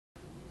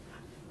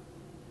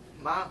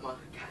Mama,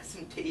 got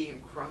some tea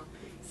and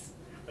crumpets.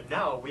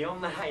 No, we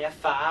only have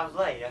 5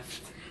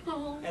 left.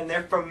 Oh. And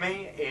they're from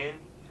me and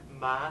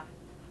my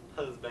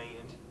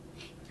husband.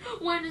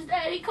 When is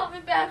Daddy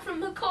coming back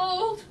from the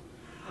cold?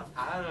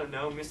 I don't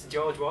know, Mr.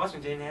 George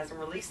Washington hasn't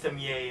released them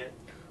yet.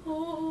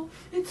 Oh,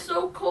 it's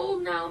so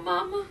cold now,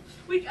 Mama.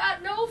 We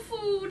got no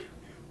food.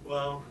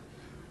 Well,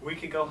 we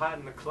could go hide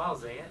in the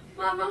closet.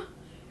 Mama,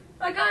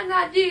 I got an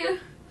idea.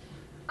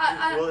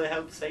 Will it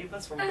help save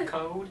us from the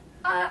cold?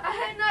 I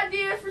had an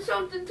idea for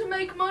something to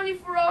make money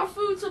for our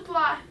food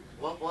supply.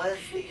 What was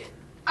it?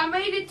 I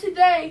made it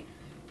today.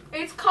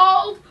 It's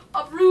called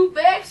a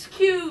Rubik's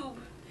Cube.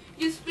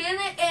 You spin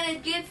it and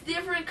it gets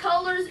different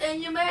colors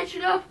and you match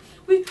it up.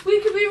 We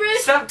could be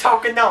rich. Stop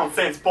talking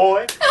nonsense,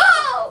 boy.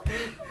 Oh,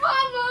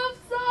 Mama, I'm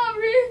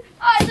sorry.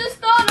 I just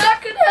thought I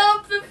could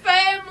help the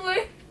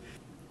family.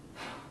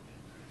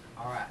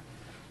 Alright.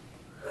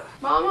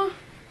 Mama,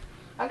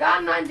 I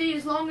got an idea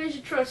as long as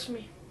you trust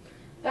me.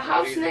 The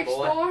house next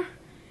door,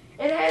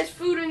 it has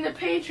food in the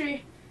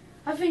pantry.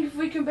 I think if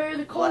we can bear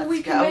the cold,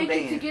 we can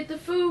make it to get the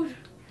food.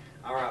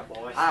 Alright,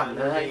 boys. I'm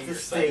ready to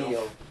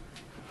steal.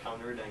 Time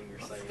to redeem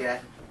yourself. Let's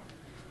get.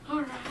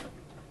 Alright.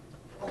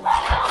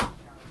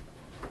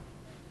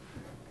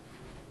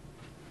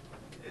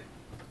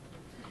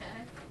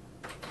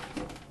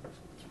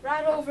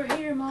 Right over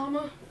here,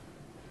 Mama.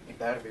 You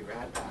better be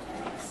right back.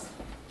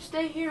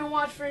 Stay here and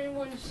watch for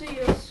anyone to see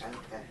us.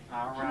 Okay.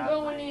 Alright. I'm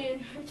going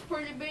in. It's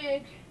pretty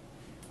big.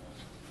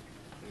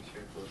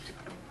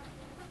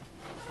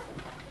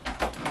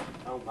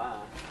 Oh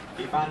my.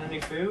 Did you find any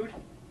food?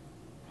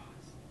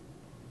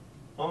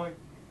 Oh,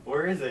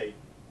 where is he?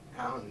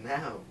 I don't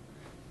know.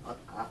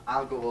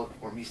 I'll go look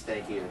for him. You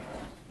stay here.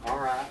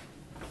 Alright.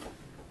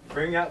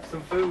 Bring up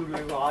some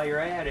food while you're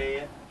at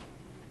it.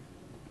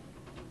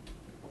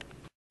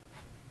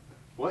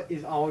 What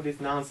is all this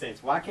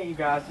nonsense? Why can't you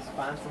guys just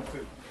find some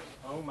food?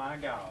 Oh my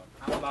god.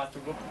 I'm about to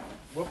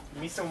whoop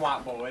me some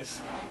white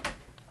boys.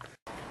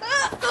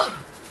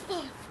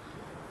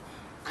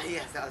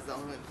 Yes, that was the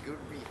only good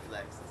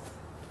reflexes.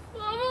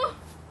 Mama,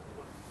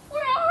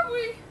 where are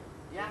we?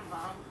 Yeah,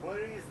 Mom. What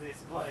is this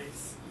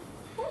place?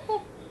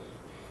 Oh,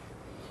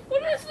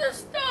 what is this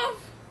stuff?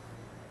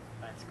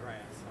 That's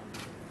grass.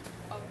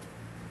 Oh,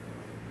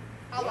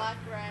 I like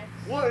grass.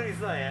 What is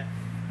that?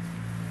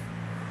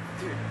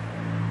 Dude.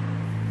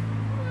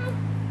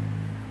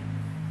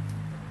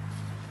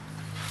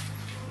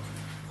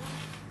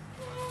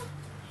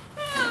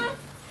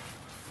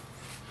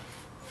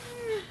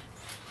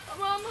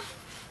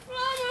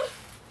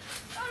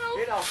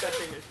 Get off that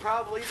thing. It's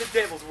probably the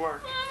devil's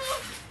work. Mama,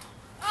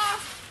 I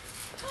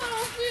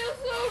don't feel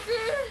so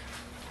good.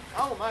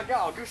 Oh my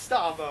god,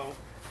 Gustavo.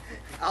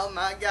 Oh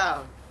my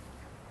god.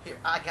 Here,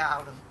 I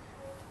got him.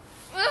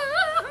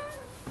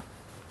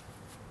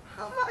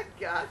 Oh my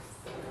god.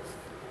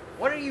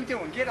 What are you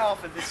doing? Get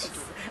off of this.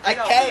 I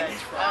can't.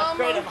 I'm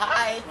afraid of Mama.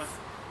 heights.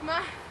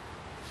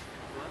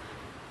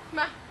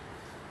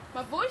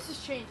 My voice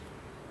is changing.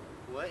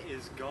 What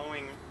is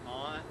going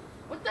on?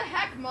 What the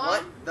heck,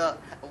 Mom?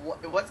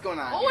 What's going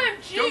on?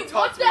 OMG, Don't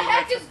talk what to the me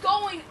heck next is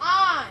going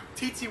on?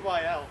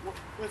 TTYL.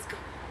 What's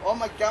going on? Oh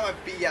my god,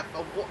 my BF.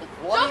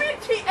 What?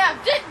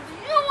 WTF,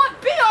 you know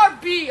what?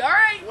 BRB,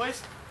 alright?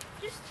 What?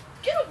 Just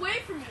get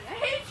away from me. I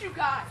hate you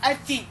guys.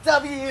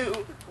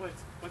 FTW.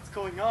 What's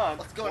going on?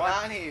 What's going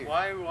on here?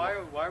 Why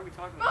are we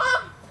talking about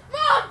Mom!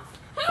 Mom!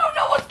 I don't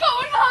know what's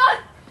going on!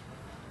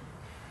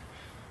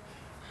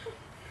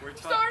 We're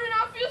Starting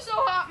out feel so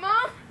hot,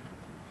 Mom.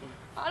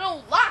 I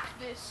don't like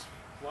this.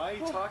 Why are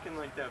you talking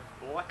like that,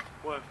 boy?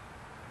 What?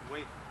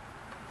 Wait.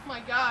 Oh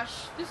my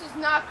gosh, this is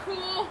not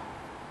cool.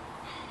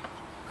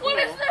 What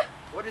is this?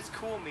 What does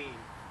cool mean?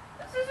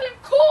 This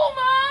isn't cool,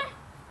 Mom.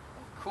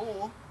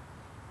 Cool.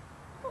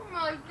 Oh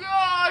my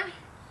god.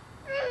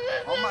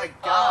 This Oh my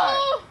isn't god.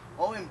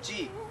 cool.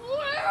 OMG.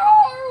 Where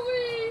are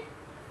we?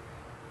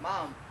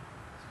 Mom,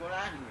 what's going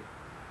on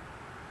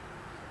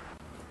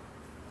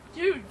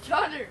here? Dude,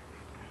 Judder,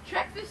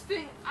 check this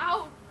thing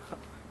out.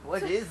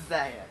 What is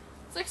that?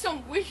 It's like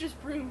some witch's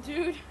broom,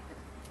 dude.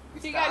 You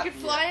think I could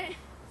fly it?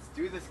 Let's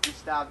do this,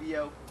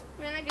 Gustavio.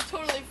 Man, I could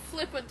totally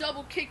flip a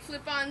double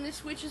kickflip on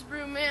this witch's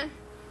broom, man.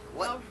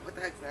 What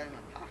the heck's that in my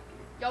pocket?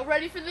 Y'all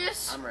ready for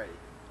this? I'm ready.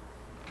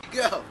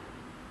 Go!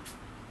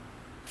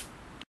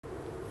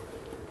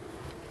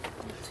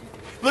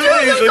 Look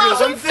at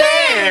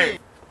something!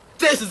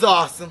 This is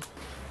awesome!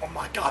 Oh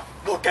my god,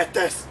 look at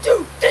this!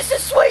 Dude, this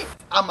is sweet!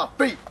 I'm a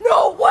freak!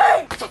 No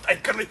way! Something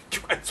good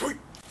and sweet!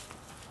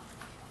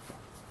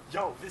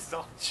 Yo, this is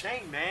off the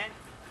chain, man!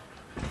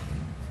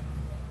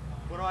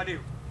 What do I do?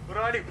 What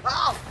do I do?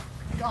 Ow!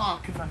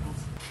 Oh, knuckles.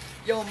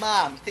 Yo,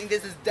 Mom, you think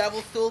this is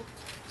devil soup?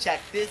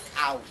 Check this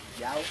out,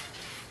 yo.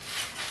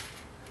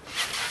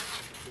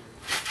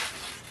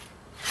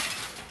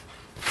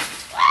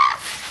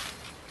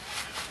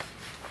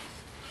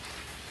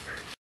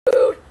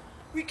 Dude,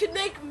 we could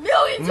make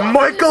millions off of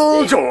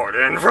Michael this thing.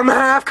 Jordan from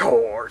half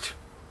court.